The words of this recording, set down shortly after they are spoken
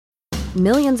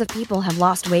Millions of people have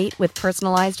lost weight with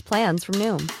personalized plans from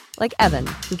Noom. Like Evan,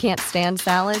 who can't stand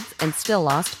salads and still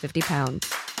lost 50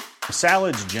 pounds.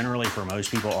 Salads generally for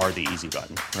most people are the easy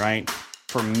button, right?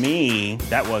 For me,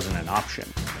 that wasn't an option.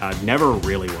 I never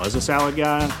really was a salad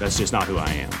guy. That's just not who I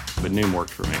am. But Noom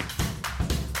worked for me.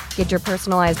 Get your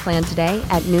personalized plan today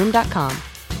at Noom.com.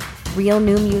 Real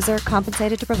Noom user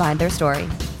compensated to provide their story.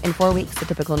 In 4 weeks, the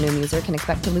typical Noom user can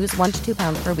expect to lose 1 to 2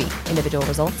 pounds per week. Individual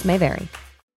results may vary.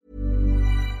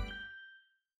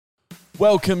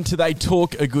 Welcome to They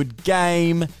Talk a Good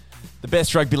Game, the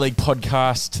best rugby league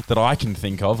podcast that I can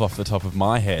think of off the top of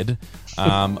my head.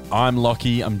 I'm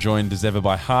Lockie. I'm joined as ever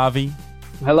by Harvey.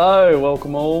 Hello,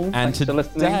 welcome all. And Thanks for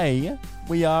listening. today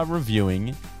we are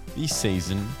reviewing the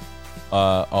season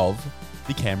of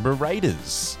the Canberra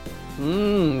Raiders.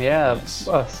 Yes.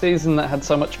 A season that had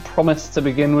so much promise to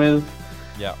begin with,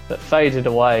 that faded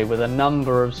away with a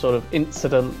number of sort of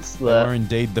incidents that... They were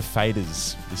indeed the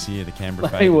faders this year, the Canberra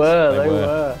Faders.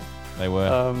 They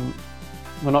were.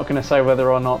 We're not going to say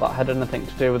whether or not that had anything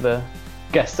to do with the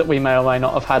guests that we may or may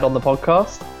not have had on the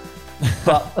podcast,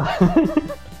 but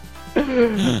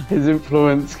his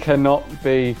influence cannot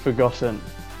be forgotten.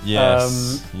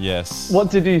 Yes.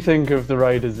 What did you think of the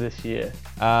Raiders this year?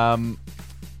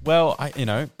 Well,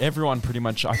 everyone pretty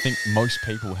much, I think most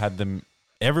people had them,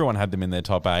 everyone had them in their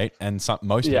top 8, and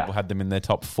most people had them in their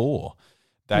top 4.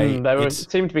 They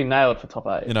seemed to be nailed for top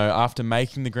 8. After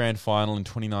making the grand final in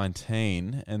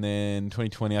 2019, and then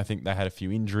 2020, I think they had a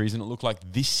few injuries, and it looked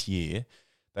like this year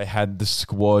they had the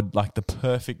squad, like the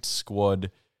perfect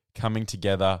squad coming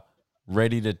together,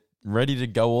 ready to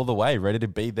go all the way, ready to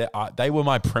be there. They were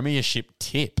my premiership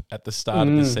tip at the start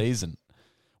of the season.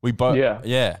 We both,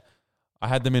 I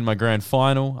had them in my grand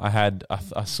final.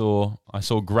 I saw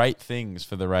great things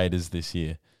for the Raiders this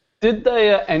year. Did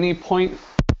they at any point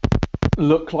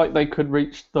look like they could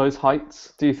reach those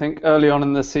heights, do you think, early on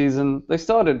in the season? They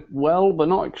started well, but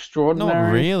not extraordinary.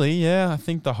 Not really, yeah. I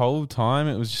think the whole time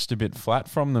it was just a bit flat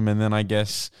from them. And then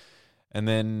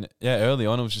early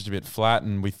on it was just a bit flat,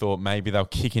 and we thought maybe they'll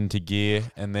kick into gear.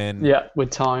 And then... Yeah, with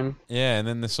time. Yeah, and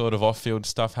then the sort of off-field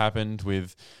stuff happened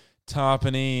with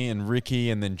Tarpany and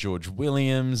Ricky and then George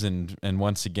Williams. And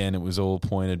once again, it was all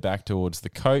pointed back towards the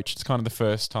coach. It's kind of the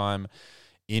first time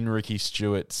in Ricky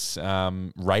Stewart's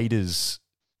Raiders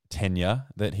tenure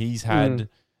that he's had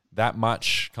that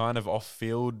much kind of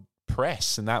off-field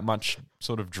press and that much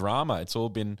sort of drama. It's all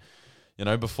been,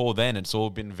 before then, it's all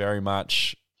been very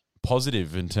much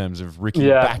positive in terms of Ricky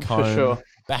back home,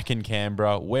 back in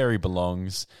Canberra, where he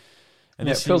belongs. And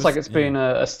it feels like it's been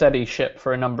a steady ship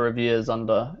for a number of years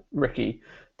under Ricky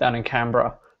down in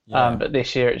Canberra. But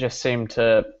this year it just seemed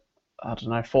to,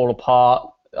 fall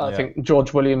apart. I think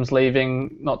George Williams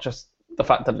leaving, not just the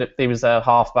fact that he was their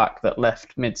halfback that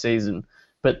left mid-season,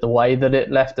 but the way that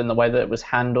it left and the way that it was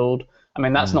handled. I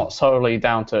mean, that's not solely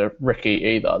down to Ricky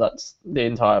either. That's the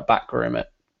entire back room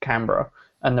at Canberra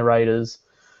and the Raiders.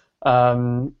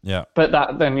 But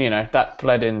that then, that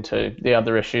bled into the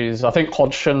other issues. I think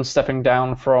Hodgson stepping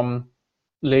down from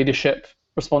leadership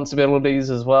responsibilities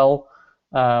as well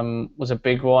was a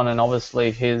big one. And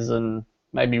obviously his and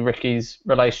maybe Ricky's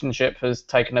relationship has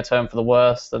taken a turn for the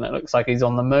worse, and it looks like he's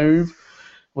on the move,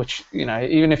 which,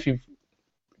 even if you've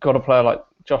got a player like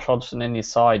Josh Hodgson in your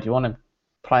side, you want him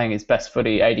playing his best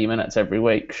footy 80 minutes every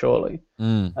week, surely.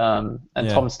 Tom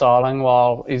Starling,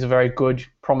 while he's a very good,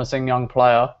 promising young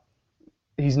player,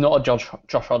 he's not a Josh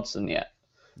Hodgson yet.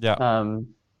 A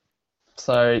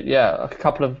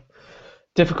couple of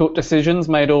difficult decisions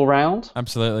made all round.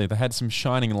 Absolutely. They had some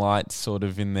shining lights sort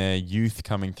of in their youth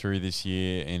coming through this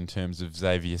year in terms of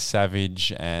Xavier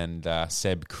Savage and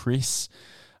Seb Chris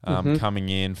coming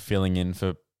in, filling in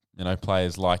for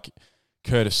players like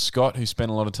Curtis Scott, who spent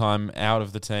a lot of time out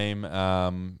of the team.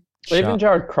 Even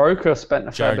Jared Croker spent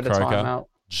a fair bit of time out.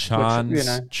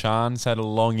 Chance had a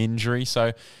long injury,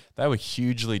 so they were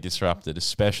hugely disrupted,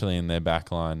 especially in their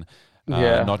back line.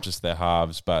 Not just their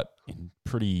halves, but in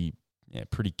pretty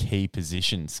key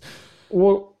positions.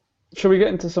 Well, should we get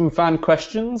into some fan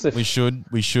questions? We should.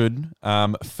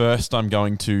 First, I'm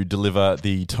going to deliver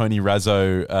the Tony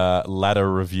Razzo ladder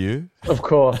review. Of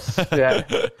course, yeah.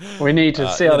 We need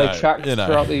to see how they tracked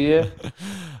throughout the year.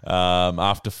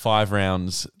 After 5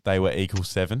 rounds, they were equal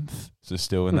 7th, so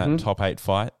still in that top 8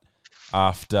 fight.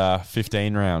 After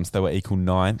 15 rounds, they were equal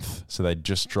 9th, so they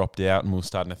just dropped out, and we were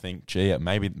starting to think, gee,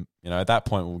 maybe, at that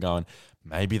point we were going,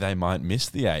 maybe they might miss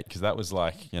the 8, because that was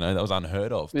that was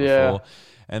unheard of before. Yeah.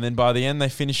 And then by the end, they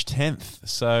finished 10th.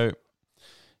 So,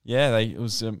 it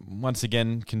was once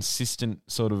again consistent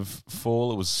sort of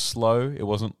fall. It was slow. It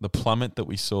wasn't the plummet that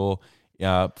we saw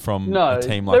from No, a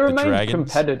team they like the remained Dragons.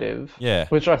 competitive. Yeah.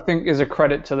 Which I think is a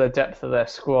credit to the depth of their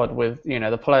squad with,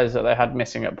 the players that they had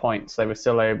missing at points. They were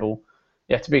still able,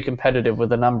 to be competitive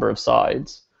with a number of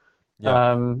sides.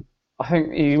 Yeah. I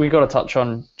think we got to touch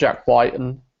on Jack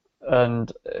Whiten,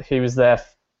 and he was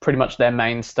pretty much their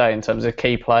mainstay in terms of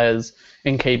key players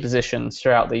in key positions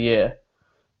throughout the year.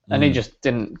 And he just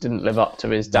didn't live up to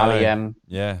his Dally M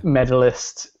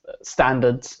medalist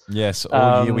standards. Yes,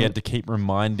 all year we had to keep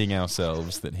reminding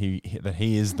ourselves that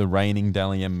he is the reigning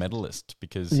Dally M medalist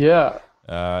because and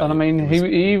I mean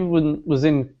he was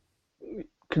in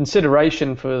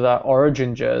consideration for that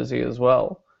Origin jersey as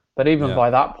well. But even by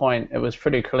that point, it was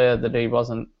pretty clear that he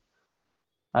wasn't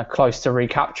close to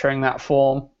recapturing that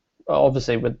form.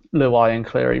 Obviously, with Luai and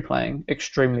Cleary playing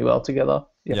extremely well together.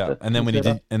 And then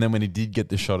when he did get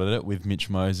the shot at it with Mitch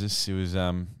Moses, it was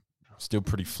still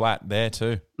pretty flat there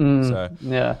too.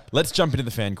 Let's jump into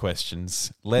the fan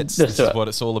questions. This is what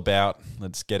it's all about.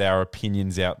 Let's get our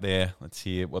opinions out there. Let's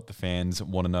hear what the fans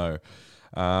want to know.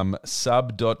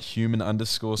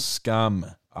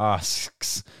 Sub.human_scum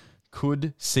asks,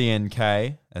 could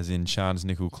CNK, as in Chance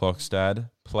Nickel Klokstad,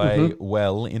 play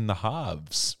well in the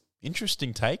halves?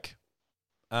 Interesting take.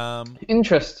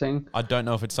 Interesting. I don't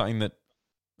know if it's something that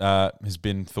has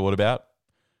been thought about.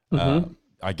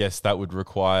 I guess that would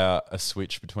require a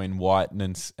switch between Whiten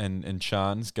and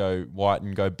Chance.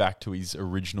 Whiten go back to his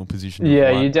original position.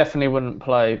 You definitely wouldn't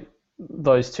play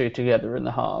those two together in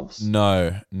the halves.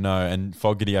 No. And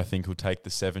Fogarty, I think, will take the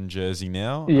 7 jersey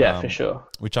now. Yeah, for sure.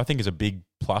 Which I think is a big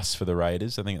plus for the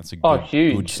Raiders. I think that's a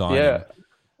good signing. Yeah,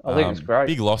 I think it's great.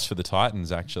 Big loss for the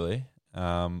Titans, actually.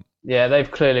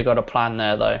 They've clearly got a plan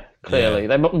there, though. Clearly.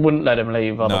 They wouldn't let him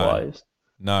leave otherwise.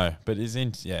 No, but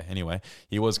anyway,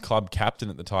 he was club captain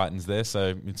at the Titans there,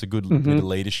 so it's a good bit of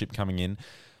leadership coming in.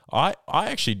 I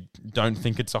actually don't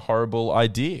think it's a horrible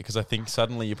idea because I think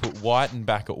suddenly you put Whiten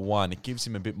back at 1, it gives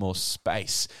him a bit more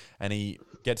space and he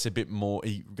gets a bit more,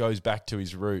 he goes back to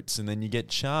his roots, and then you get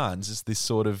Chance as this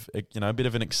sort of, a bit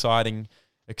of an exciting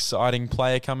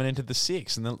player coming into the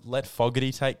 6, and then let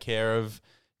Fogarty take care of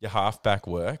your halfback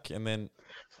work, and then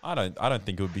I don't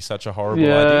think it would be such a horrible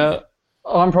idea.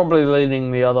 I'm probably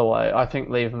leaning the other way. I think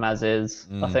leave them as is.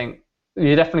 I think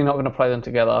you're definitely not going to play them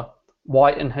together.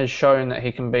 Whiten has shown that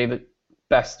he can be the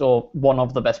best or one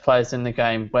of the best players in the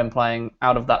game when playing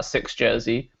out of that 6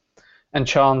 jersey. And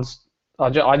Chance, I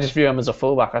just view him as a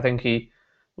fullback. I think the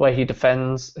way he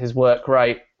defends, his work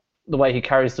rate, the way he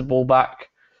carries the ball back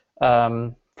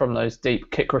from those deep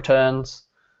kick returns,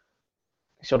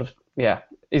 he's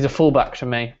a fullback to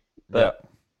me. But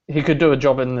he could do a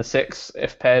job in the 6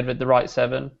 if paired with the right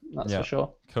 7. That's for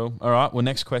sure. Cool. All right. Well,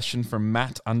 next question from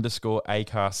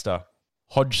Matt_Acaster.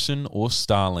 Hodgson or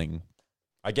Starling?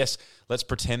 I guess let's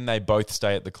pretend they both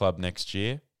stay at the club next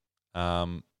year.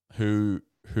 Who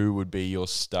would be your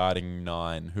starting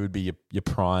 9? Who would be your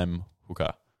prime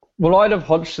hooker? Well, I'd have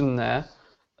Hodgson there,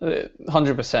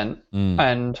 100%,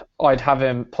 and I'd have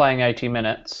him playing 80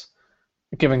 minutes,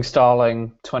 giving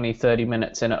Starling 20, 30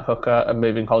 minutes in at hooker and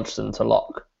moving Hodgson to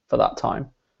lock for that time.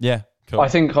 Yeah, cool. I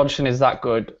think Hodgson is that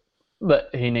good that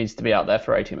he needs to be out there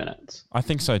for 80 minutes. I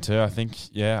think so too. I think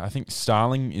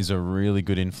Starling is a really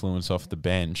good influence off the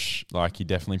bench. Like, he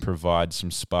definitely provides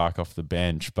some spark off the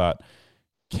bench, but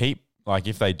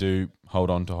if they do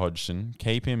hold on to Hodgson,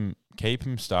 keep him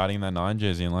starting that 9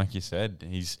 jersey. And like you said,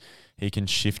 he can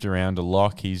shift around a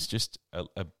lock. He's just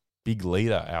a big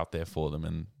leader out there for them,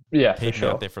 and keep him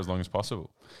out there for as long as possible.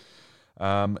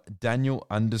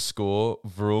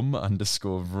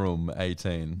 Daniel_Vroom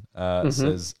 18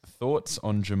 says, thoughts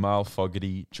on Jamal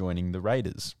Fogarty joining the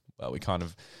Raiders? Well, we kind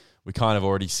of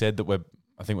already said that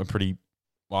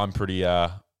I'm pretty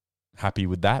happy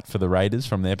with that for the Raiders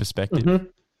from their perspective. I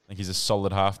think he's a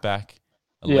solid halfback.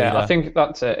 Leader. I think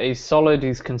that's it. He's solid,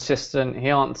 he's consistent, he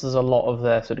answers a lot of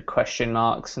their sort of question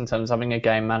marks in terms of having a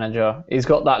game manager. He's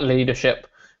got that leadership,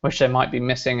 which they might be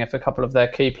missing if a couple of their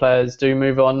key players do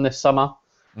move on this summer.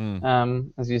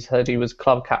 As you said, he was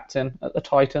club captain at the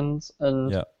Titans.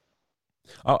 And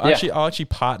I'll actually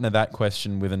partner that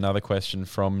question with another question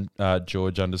from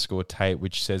George_Tate,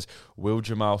 which says, will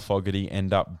Jamal Fogarty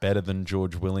end up better than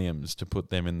George Williams to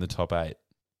put them in the top 8?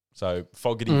 So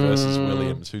Fogarty versus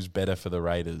Williams, who's better for the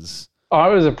Raiders? I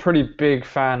was a pretty big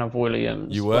fan of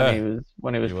Williams. You were?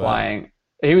 when he was playing.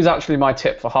 He was actually my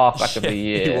tip for halfback of the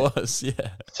year. He was,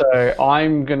 yeah. So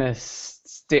I'm going to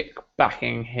stick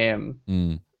backing him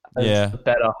as the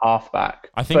better halfback.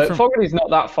 But Fogarty's not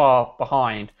that far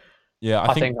behind. Yeah,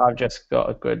 I think I've just got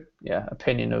a good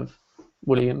opinion of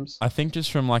Williams. I think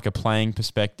just from like a playing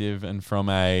perspective and from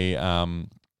a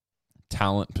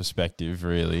talent perspective,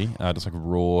 really, just like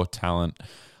raw talent,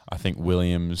 I think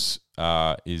Williams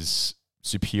is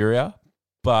superior.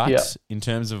 But in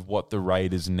terms of what the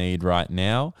Raiders need right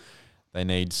now, they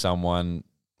need someone,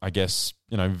 I guess,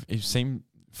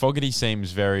 Fogarty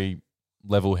seems very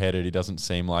level-headed. He doesn't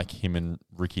seem like him and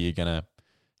Ricky are going to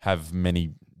have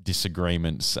many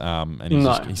disagreements. And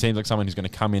he seems like someone who's going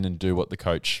to come in and do what the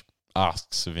coach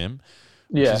asks of him.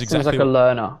 Yeah, seems like a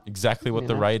learner. Exactly what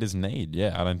the Raiders need.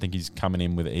 Yeah, I don't think he's coming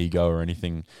in with ego or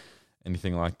anything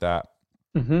like that.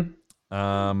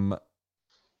 Mm-hmm.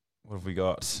 What have we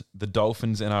got? The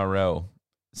Dolphins NRL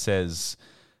says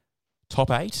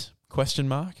top 8? Question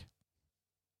mark.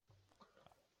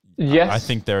 Yes, I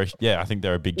think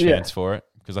they're a big chance for it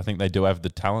because I think they do have the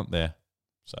talent there.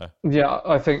 So yeah,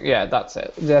 I think that's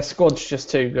it. Their squad's just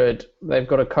too good. They've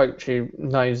got a coach who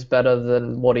knows better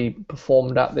than what he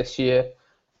performed at this year,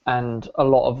 and a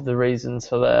lot of the reasons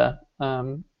for their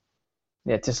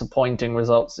disappointing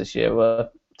results this year were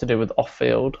to do with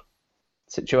off-field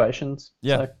situations.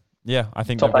 Yeah, I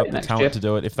think they've got the talent to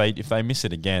do it. If they miss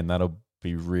it again, that'll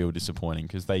be real disappointing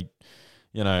because they,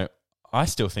 I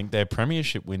still think their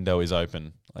premiership window is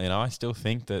open. I still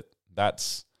think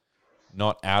that's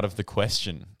not out of the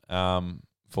question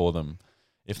for them.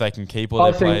 If they can keep all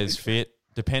their players fit,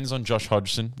 depends on Josh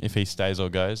Hodgson if he stays or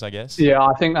goes, I guess. Yeah,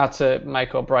 I think that's a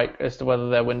make or break as to whether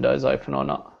their window is open or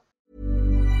not.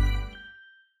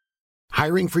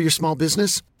 Hiring for your small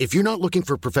business? If you're not looking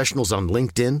for professionals on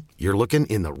LinkedIn, you're looking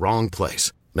in the wrong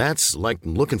place. That's like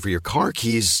looking for your car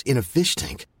keys in a fish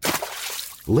tank.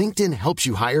 LinkedIn helps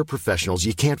you hire professionals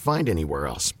you can't find anywhere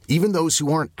else, even those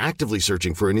who aren't actively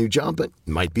searching for a new job but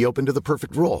might be open to the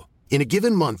perfect role. In a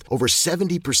given month, over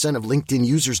 70% of LinkedIn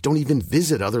users don't even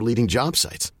visit other leading job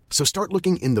sites. So start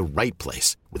looking in the right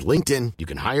place. With LinkedIn, you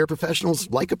can hire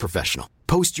professionals like a professional.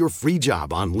 Post your free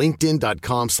job on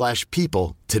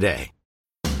linkedin.com/people today.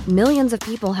 Millions of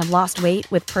people have lost weight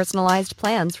with personalized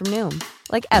plans from Noom.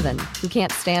 Like Evan, who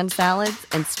can't stand salads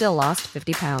and still lost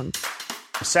 50 pounds.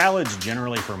 Salads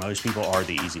generally for most people are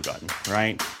the easy button,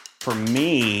 right? For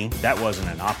me, that wasn't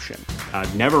an option.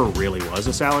 I never really was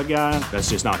a salad guy. That's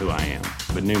just not who I am.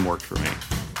 But Noom worked for me.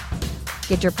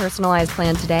 Get your personalized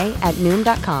plan today at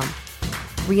Noom.com.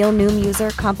 Real Noom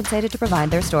user compensated to provide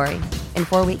their story. In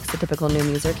 4 weeks, the typical Noom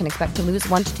user can expect to lose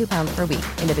 1 to 2 pounds per week.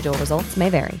 Individual results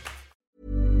may vary.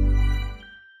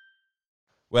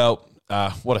 Well,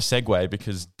 what a segue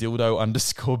because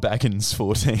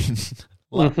dildo_Baggins14.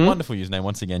 Wonderful username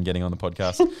once again getting on the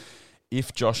podcast.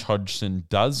 If Josh Hodgson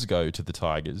does go to the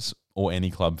Tigers, or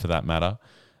any club for that matter,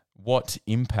 what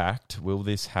impact will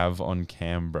this have on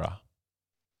Canberra?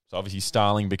 So obviously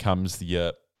Starling becomes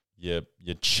your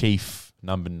chief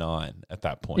number 9 at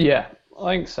that point. Yeah,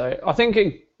 I think so. I think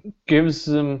it gives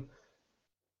them...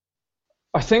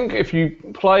 I think if you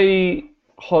play...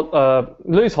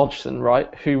 lose Hodgson, right,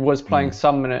 who was playing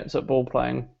some minutes at ball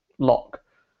playing lock,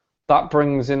 that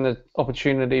brings in the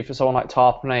opportunity for someone like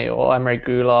Tarpany or Emery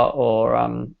Gula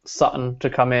or Sutton to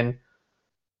come in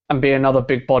and be another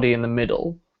big body in the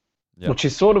middle, which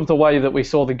is sort of the way that we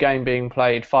saw the game being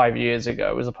played 5 years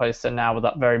ago, as opposed to now with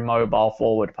that very mobile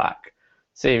forward pack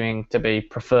seeming to be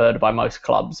preferred by most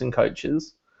clubs and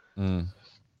coaches.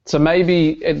 So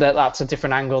maybe that's a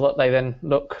different angle that they then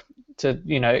look to,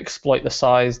 exploit the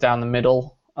size down the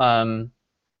middle. But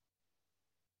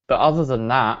other than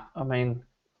that, I mean,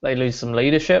 they lose some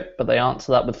leadership, but they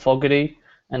answer that with Fogarty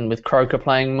and with Croker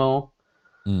playing more.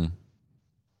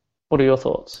 What are your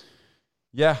thoughts?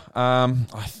 Yeah, I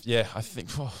think.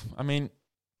 I mean,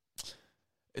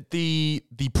 the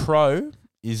pro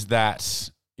is that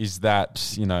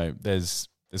there's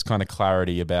kind of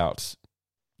clarity about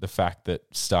the fact that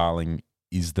Starling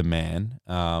is the man.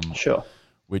 Sure.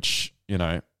 Which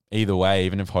either way,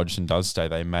 even if Hodgson does stay,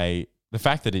 they may. The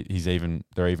fact that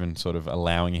they're even sort of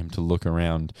allowing him to look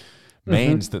around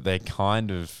means that they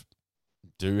kind of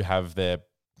do have their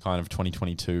kind of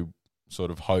 2022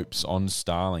 sort of hopes on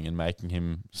Starling and making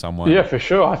him someone. Yeah, for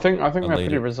sure. I think they're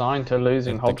pretty resigned to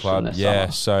losing Hodgson this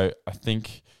summer. So I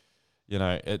think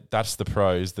that's the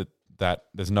pros that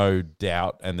there's no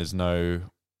doubt and there's no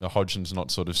Hodgson's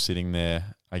not sort of sitting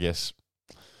there, I guess,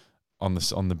 on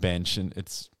the bench, and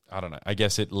it's I don't know. I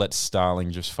guess it lets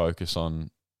Starling just focus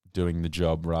on doing the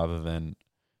job rather than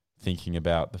thinking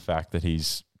about the fact that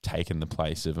he's taken the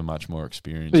place of a much more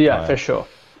experienced player. For sure.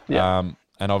 Yeah.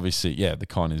 And obviously, the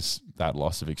con is that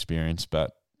loss of experience,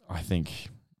 but I think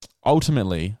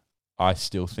ultimately I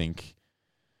still think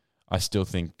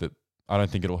that I don't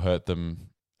think it'll hurt them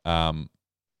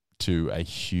to a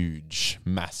huge,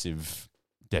 massive,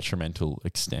 detrimental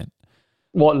extent.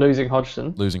 What, losing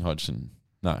Hodgson? Losing Hodgson.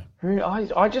 No.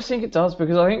 I just think it does,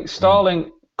 because I think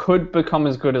Starling could become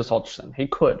as good as Hodgson. He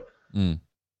could.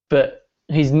 But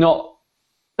he's not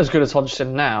as good as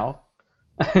Hodgson now.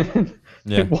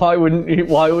 Yeah. Why wouldn't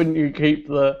you keep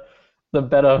the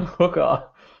better hooker?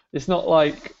 It's not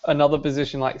like another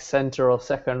position like centre or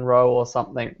second row or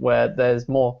something where there's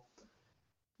more,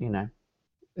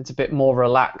 it's a bit more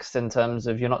relaxed in terms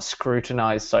of you're not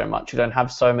scrutinised so much. You don't have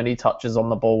so many touches on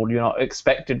the ball. You're not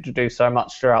expected to do so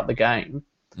much throughout the game.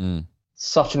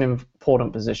 Such an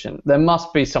important position. There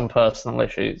must be some personal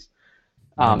issues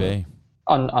Maybe.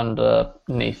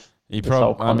 underneath this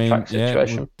whole contract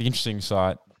situation. The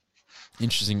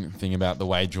interesting thing about the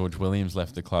way George Williams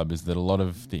left the club is that a lot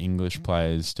of the English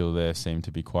players still there seem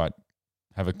to be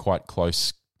have a quite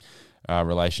close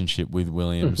relationship with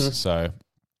Williams. So,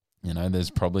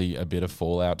 there's probably a bit of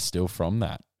fallout still from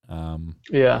that.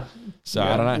 So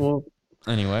I don't know. Well,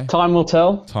 anyway. Time will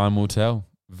tell. Time will tell.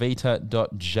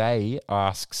 Vita.j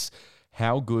asks,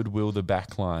 how good will the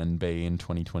backline be in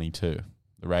 2022?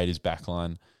 The Raiders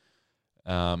backline.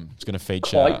 It's going to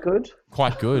feature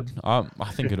quite good. I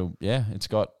think it's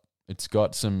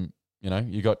got some,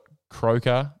 you got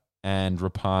Croker and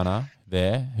Rapana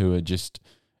there who are just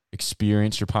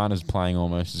experienced. Rapana's playing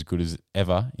almost as good as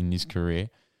ever in his career.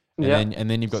 And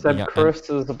then you've got Seb Chris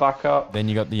as the backup. Then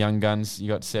you got the young guns. You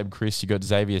got Seb Chris. You got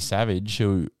Xavier Savage,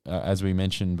 who, as we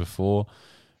mentioned before,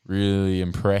 really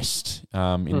impressed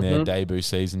in their debut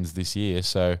seasons this year.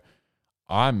 So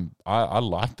I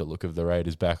like the look of the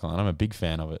Raiders backline. I'm a big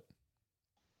fan of it.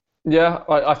 Yeah,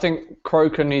 I think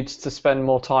Croker needs to spend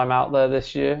more time out there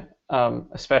this year,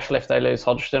 especially if they lose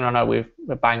Hodgson. I know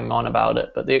we're banging on about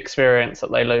it, but the experience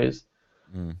that they lose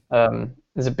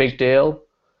is a big deal.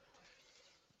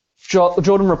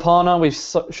 Jordan Rapana, we've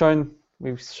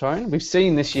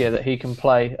seen this year that he can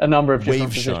play a number of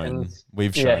different positions.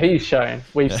 We've shown. Yeah, he's shown.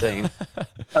 We've seen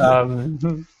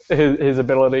his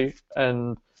ability,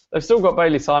 and they've still got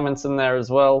Bailey Simonson there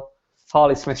as well.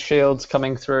 Harley Smith-Shields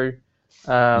coming through.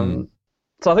 So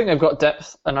I think they've got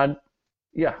depth, and I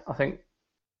think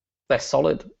they're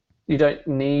solid. You don't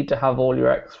need to have all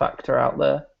your X factor out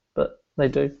there, but they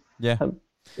do. Yeah.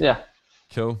 Yeah.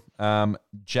 Cool.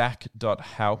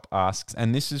 Jack.Halp asks,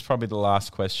 and this is probably the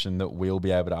last question that we'll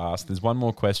be able to ask. There's one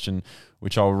more question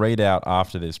which I'll read out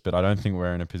after this, but I don't think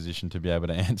we're in a position to be able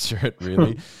to answer it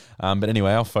really. But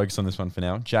anyway, I'll focus on this one for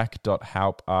now.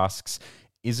 Jack.Halp asks,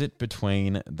 is it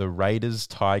between the Raiders,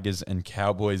 Tigers and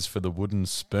Cowboys for the wooden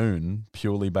spoon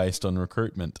purely based on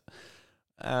recruitment?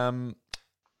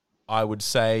 I would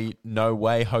say no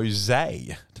way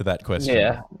Jose to that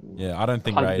question. Yeah, I don't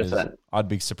think 100%. Raiders. I'd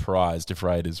be surprised if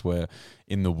Raiders were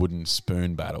in the wooden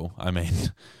spoon battle. I mean,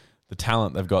 the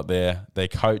talent they've got there, their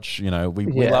coach, we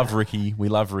love Ricky. We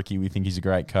love Ricky. We think he's a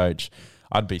great coach.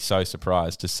 I'd be so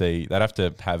surprised to see they'd have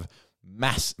to have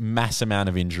mass amount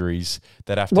of injuries.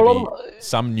 There'd have to be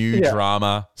some new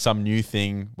drama, some new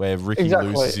thing where Ricky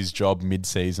loses his job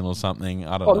mid-season or something.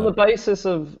 I don't know. On the basis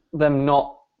of them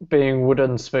not being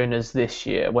wooden spooners this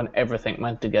year when everything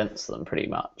went against them pretty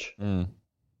much.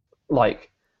 Like,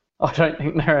 I don't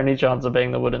think there are any chance of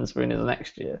being the wooden spooners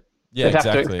next year. Yeah, They'd have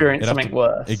to experience something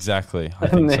worse. Exactly. I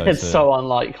think so it's so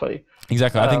unlikely.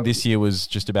 Exactly. I think this year was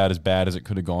just about as bad as it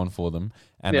could have gone for them,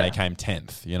 and they came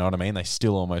 10th. You know what I mean? They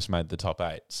still almost made the top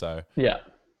 8. So yeah,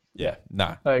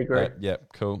 no. I agree. Yeah,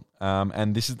 cool.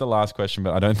 And this is the last question,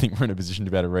 but I don't think we're in a position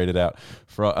to be able to read it out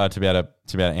to be able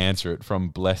to answer it. From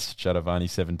Blessed Jadavani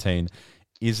 17,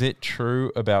 is it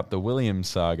true about the Williams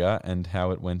saga and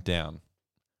how it went down?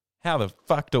 How the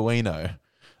fuck do we know?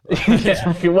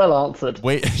 Yeah, you're well answered.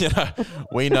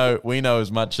 We know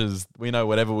as much as we know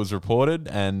whatever was reported,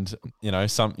 and you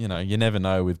never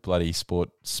know with bloody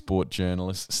sport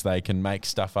journalists. They can make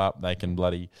stuff up. They can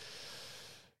bloody.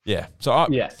 Yeah. So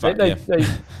they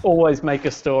always make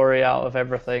a story out of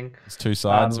everything. It's two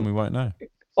sides, and we won't know.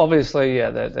 Obviously,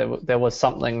 there was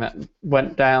something that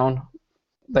went down.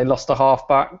 They lost a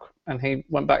halfback, and he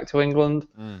went back to England,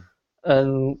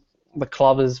 and the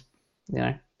club is,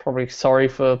 probably sorry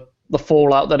for the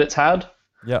fallout that it's had.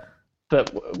 Yeah.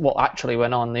 But what actually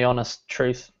went on, the honest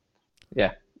truth,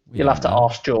 you'll have to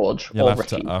ask George. You'll have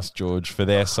to ask George for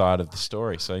their side of the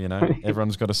story. So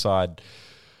everyone's got a side.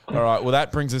 All right, well,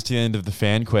 that brings us to the end of the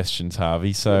fan questions,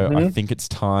 Harvey. So I think it's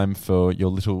time for your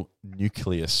little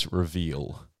nucleus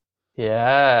reveal.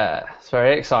 Yeah, it's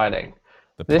very exciting.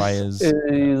 Players.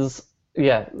 Is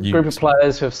group of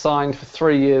players who have signed for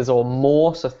 3 years or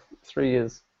more. So 3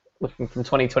 years, looking from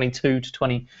 2022 to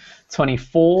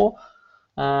 2024.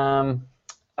 And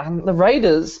the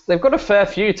Raiders, they've got a fair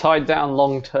few tied down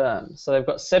long term. So they've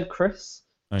got Seb Chris,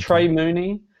 Trey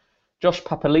Mooney, Josh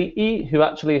Papali'i, who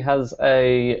actually has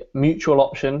a mutual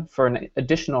option for an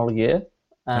additional year.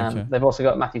 Okay. They've also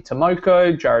got Matthew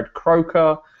Tomoko, Jared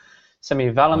Croker,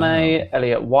 Semi Valame,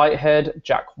 Elliot Whitehead,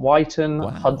 Jack Whiten,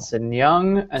 Hudson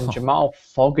Young, and Jamal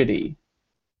Fogarty.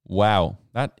 Wow,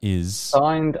 that is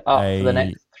signed up for the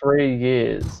next 3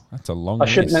 years. That's a long I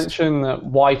should list. mention that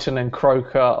Whiten and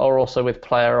Croker are also with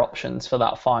player options for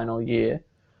that final year.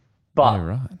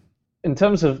 But in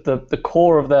terms of the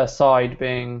core of their side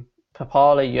being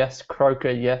Papali, yes,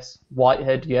 Croker, yes,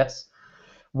 Whitehead, yes,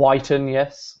 Whiten,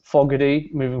 yes, Fogarty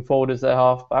moving forward as their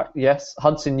halfback, yes,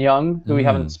 Hudson Young, who we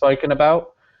haven't spoken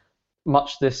about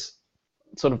much this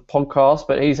sort of podcast,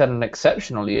 but he's had an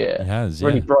exceptional year. He has,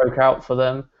 really broke out for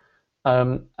them.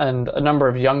 And a number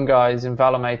of young guys in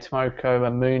Valame, Tomoko,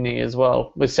 and Mooney as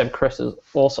well, with Seb Chris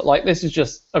also. Like, this is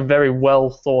just a very well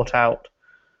thought out,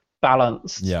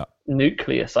 balanced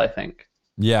nucleus, I think.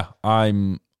 Yeah,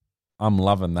 I'm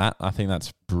loving that. I think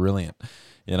that's brilliant.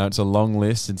 You know, it's a long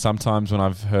list, and sometimes when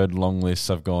I've heard long lists,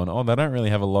 I've gone, oh, they don't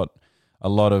really have a lot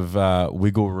of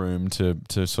wiggle room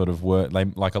to sort of work.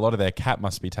 Like a lot of their cap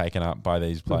must be taken up by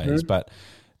these players, but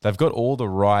they've got all the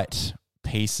right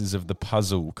pieces of the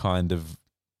puzzle kind of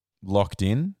locked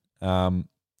in.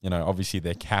 You know, obviously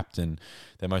their captain,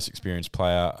 their most experienced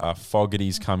player,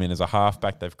 Fogarty's come in as a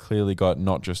halfback. They've clearly got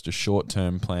not just a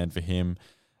short-term plan for him.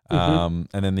 And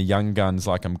then the young guns,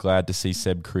 like I'm glad to see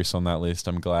Seb Chris on that list.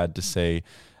 I'm glad to see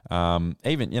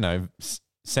even, you know,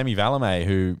 Semi Valame,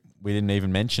 who we didn't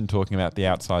even mention talking about the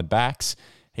outside backs.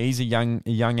 He's a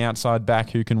young outside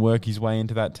back who can work his way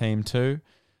into that team too.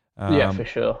 Yeah, for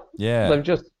sure. Yeah. They've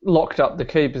just locked up the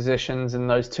key positions in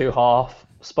those two half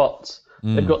spots.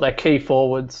 They've got their key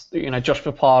forwards. You know, Josh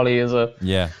Papali is a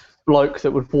bloke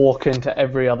that would walk into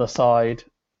every other side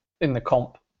in the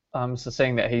comp. So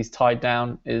seeing that he's tied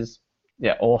down is,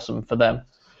 awesome for them.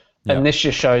 Yep. And this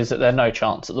just shows that they're no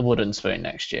chance at the wooden spoon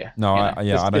next year. No, I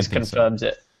don't think this confirms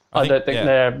it. I don't think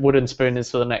their wooden spoon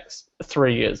is for the next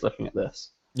 3 years looking at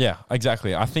this. Yeah,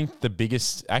 exactly. I think the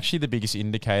biggest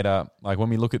indicator, like when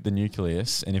we look at the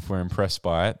nucleus and if we're impressed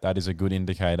by it, that is a good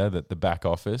indicator that the back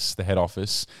office, the head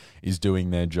office, is doing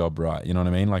their job right. You know what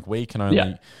I mean? Like we can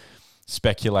only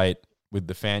speculate with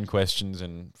the fan questions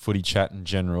and footy chat in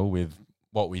general with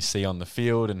what we see on the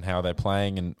field and how they're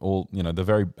playing and all, you know, the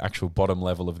very actual bottom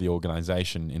level of the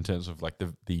organization in terms of like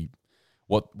the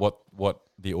what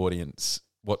the audience,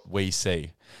 what we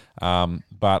see.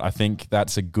 But I think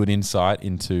that's a good insight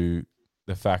into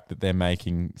the fact that they're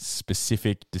making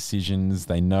specific decisions.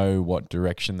 They know what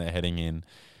direction they're heading in.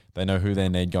 They know who they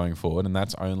need going forward, and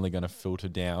that's only going to filter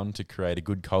down to create a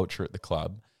good culture at the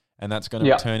club, and that's going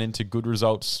to turn into good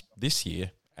results this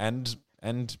year and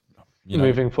you know,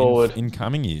 moving forward in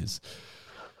coming years.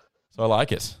 So I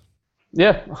like it.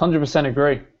 Yeah, 100%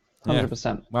 agree. 100%.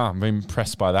 Yeah. Wow, I'm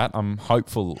impressed by that. I'm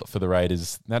hopeful for the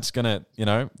Raiders. That's going to, you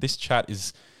know, this chat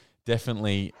is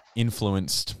definitely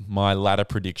influenced my ladder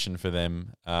prediction for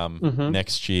them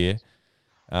next year.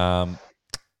 And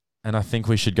I think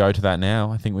we should go to that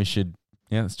now. I think we should,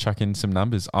 let's chuck in some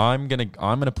numbers. I'm gonna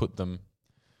put them.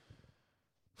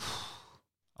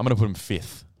 I'm gonna put them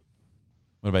fifth.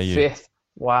 What about you? Fifth.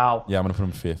 Wow. Yeah, I'm gonna put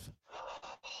them fifth.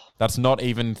 That's not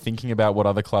even thinking about what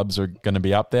other clubs are going to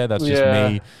be up there. That's just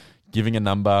me giving a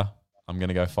number. I'm going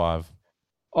to go 5.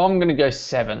 I'm going to go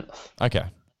 7th. Okay.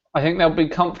 I think they'll be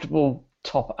comfortable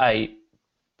top 8,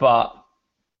 but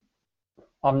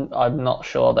I'm not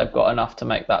sure they've got enough to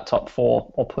make that top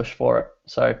 4 or push for it.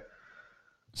 So,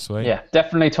 sweet. Yeah,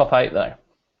 definitely top 8 though.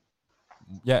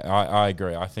 Yeah, I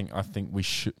agree. I think we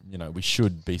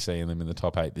should be seeing them in the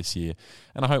top 8 this year,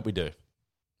 and I hope we do.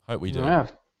 Yeah.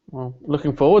 Well,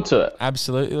 looking forward to it.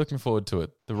 Absolutely looking forward to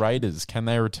it. The Raiders, can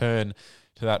they return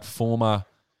to that former,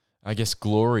 I guess,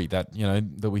 glory that, you know,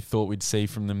 that we thought we'd see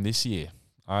from them this year?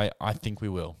 I think we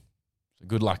will.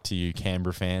 Good luck to you,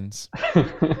 Canberra fans.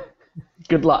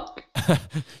 Good luck.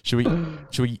 Should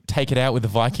we take it out with a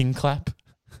Viking clap?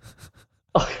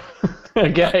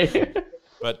 Okay.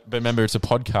 But remember, it's a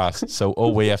podcast, so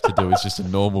all we have to do is just a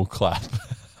normal clap.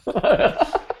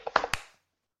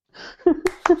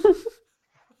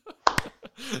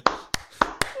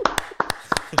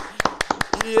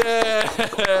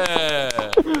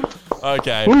 Yeah.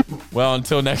 Okay. Well,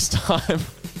 until next time.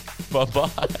 Bye-bye.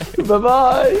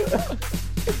 Bye-bye.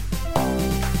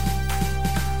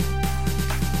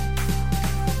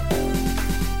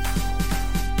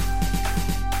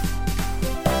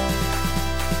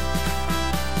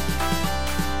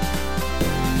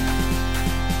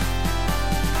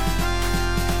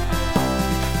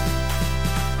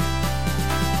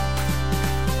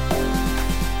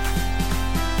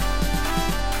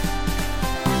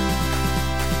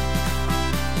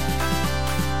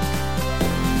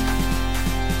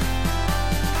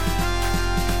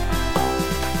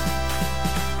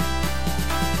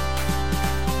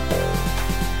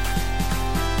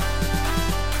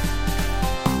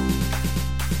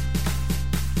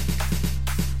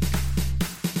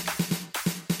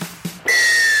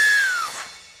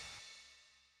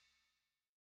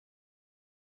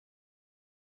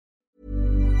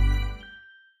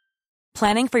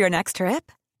 Planning for your next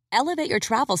trip? Elevate your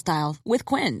travel style with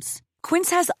Quince. Quince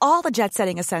has all the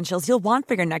jet-setting essentials you'll want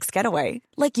for your next getaway,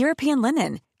 like European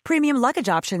linen, premium luggage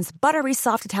options, buttery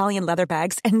soft Italian leather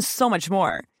bags, and so much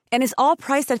more. And is all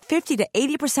priced at 50 to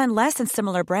 80% less than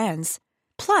similar brands.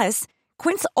 Plus,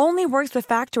 Quince only works with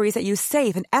factories that use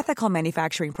safe and ethical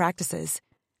manufacturing practices.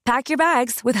 Pack your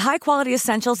bags with high-quality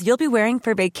essentials you'll be wearing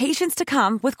for vacations to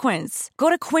come with Quince. Go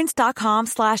to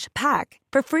quince.com/pack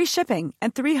for free shipping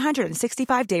and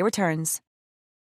 365-day returns.